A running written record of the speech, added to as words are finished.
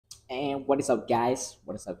And what is up, guys?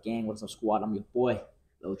 What is up, gang? What is up, squad? I'm your boy,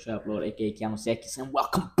 Lil Trap Lord, aka Keanu Sekis, and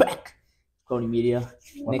welcome back, CronyMedia.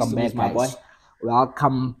 Welcome back, my boy.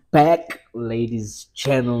 Welcome back, ladies,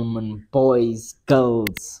 gentlemen, boys,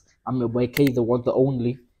 girls. I'm your boy K, the one, the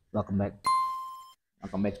only. Welcome back.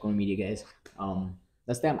 Welcome back to CronyMedia, guys.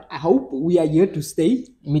 This time, I hope we are here to stay.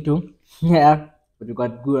 Me too. Yeah. But we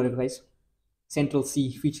got good advice. Central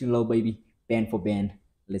C featuring Lil Baby, Band4Band.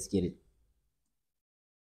 Let's get it.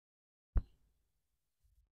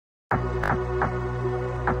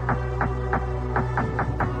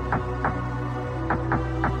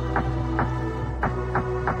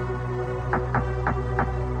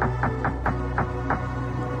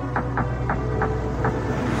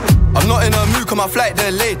 I'm not in a mood cause my flight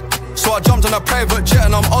delayed, so I jumped on a private jet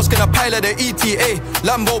and I'm asking a pilot the ETA.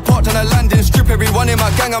 Lambo parked on a landing strip, everyone in my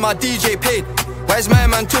gang and my DJ paid. Why is my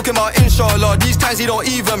man talking about inshallah? These times he don't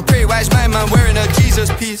even pray. Why is my man wearing a Jesus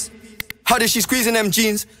piece? How did she squeeze in them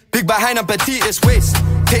jeans? Big behind and petitest waist.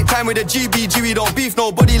 Take time with the GBG, we don't beef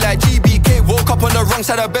nobody like GBK. Woke up on the wrong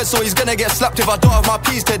side of bed, so he's gonna get slapped if I don't have my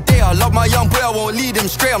peas today. I love my young boy, I won't lead him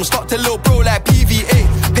straight. I'm stuck to little bro like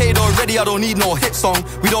PVA. Paid already, I don't need no hit song.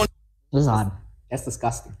 We don't. This is hard. That's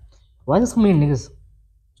disgusting. Why are so many niggas?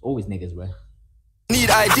 It's always niggas, bro. Need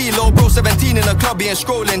ID, low bro 17 in the club and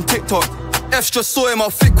scrolling TikTok. F's just saw him, I'll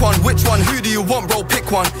flick one. Which one? Who do you want, bro?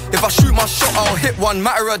 Pick one. If I shoot my shot, I'll hit one.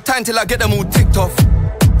 Matter of time till I get them all ticked off.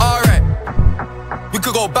 Alright, we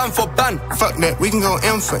could go Band4Band. Fuck that, we can go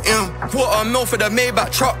M for M. Quarter mil for the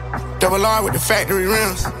Maybach truck. Double R with the factory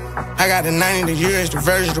rims. I got the 90, the years, the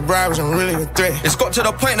version, the bribes, I'm really a threat. It's got to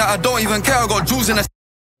the point that I don't even care. I got jewels in the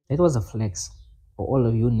It was a flex for all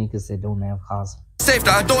of you niggas that don't have cars. safe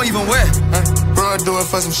that I don't even wear. Bro, do it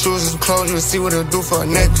for some shoes and some clothes, you'll see what it'll do for a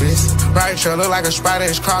necklace. Right, sure, look like a spider,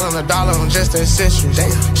 it's crawling $1 on just the accessories.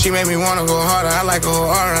 She made me wanna go harder, I like her whole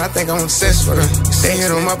aura, I think I'm obsessed with her. They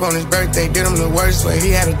hit him up on his birthday, did him the worst way,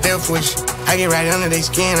 he had a death wish. I get right under their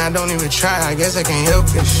skin, I don't even try, I guess I can't help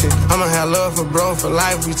this shit. I'ma have love for bro, for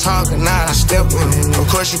life, we talking, nah, I step with it. Of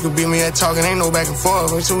course you could beat me at talking, ain't no back and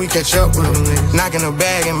forth until we catch up with them. Knocking the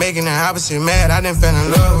bag and making the opposite mad, I done fell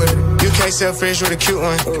in love with it. You can't sell fish with a cute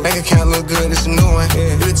one. Bank account look good, it's a new one.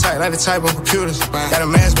 You the type like the type of computers. Got a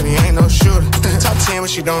mask, but he ain't no shooter. Top 10, but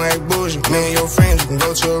she don't act bougie. Me and your friends, you can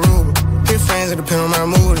go to Aruba. Hit friends, it depend on my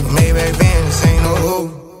mood. Maybach van, this ain't no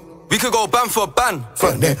Uber. We could go Band4Band.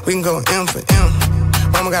 Fuck that, we can go M for M.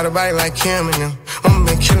 Mama got a body like Kim and them. Mama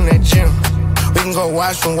been killing that gym. We can go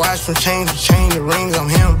watch from chain to chain, the rings, I'm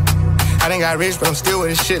him. I done got rich, but I'm still with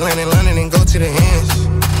this shit. Land in London and go to the ends.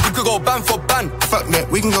 We could go Band4Band. Fuck that,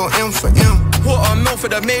 we can go M for M. Quarter mil for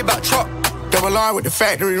the Maybach truck. Double R with the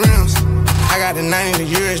factory rims. I got the 90, the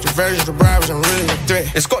years, the version, the bribes, I'm really a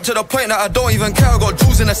threat. It's got to the point that I don't even care. I got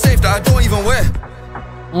jewels in the safe that I don't even wear.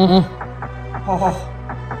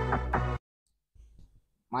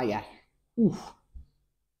 My guy. Oof.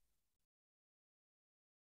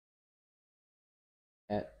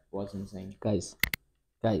 That was insane. Guys,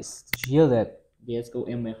 did you hear that? Let's go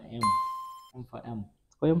M for M. M for M.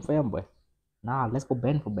 Go M for M, boy. Nah, let's go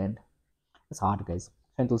Band4Band. It's hard, guys.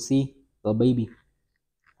 Central C, the baby.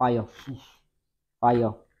 Fire.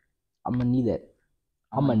 Fire. I'ma need that.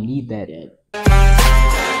 I'ma need that.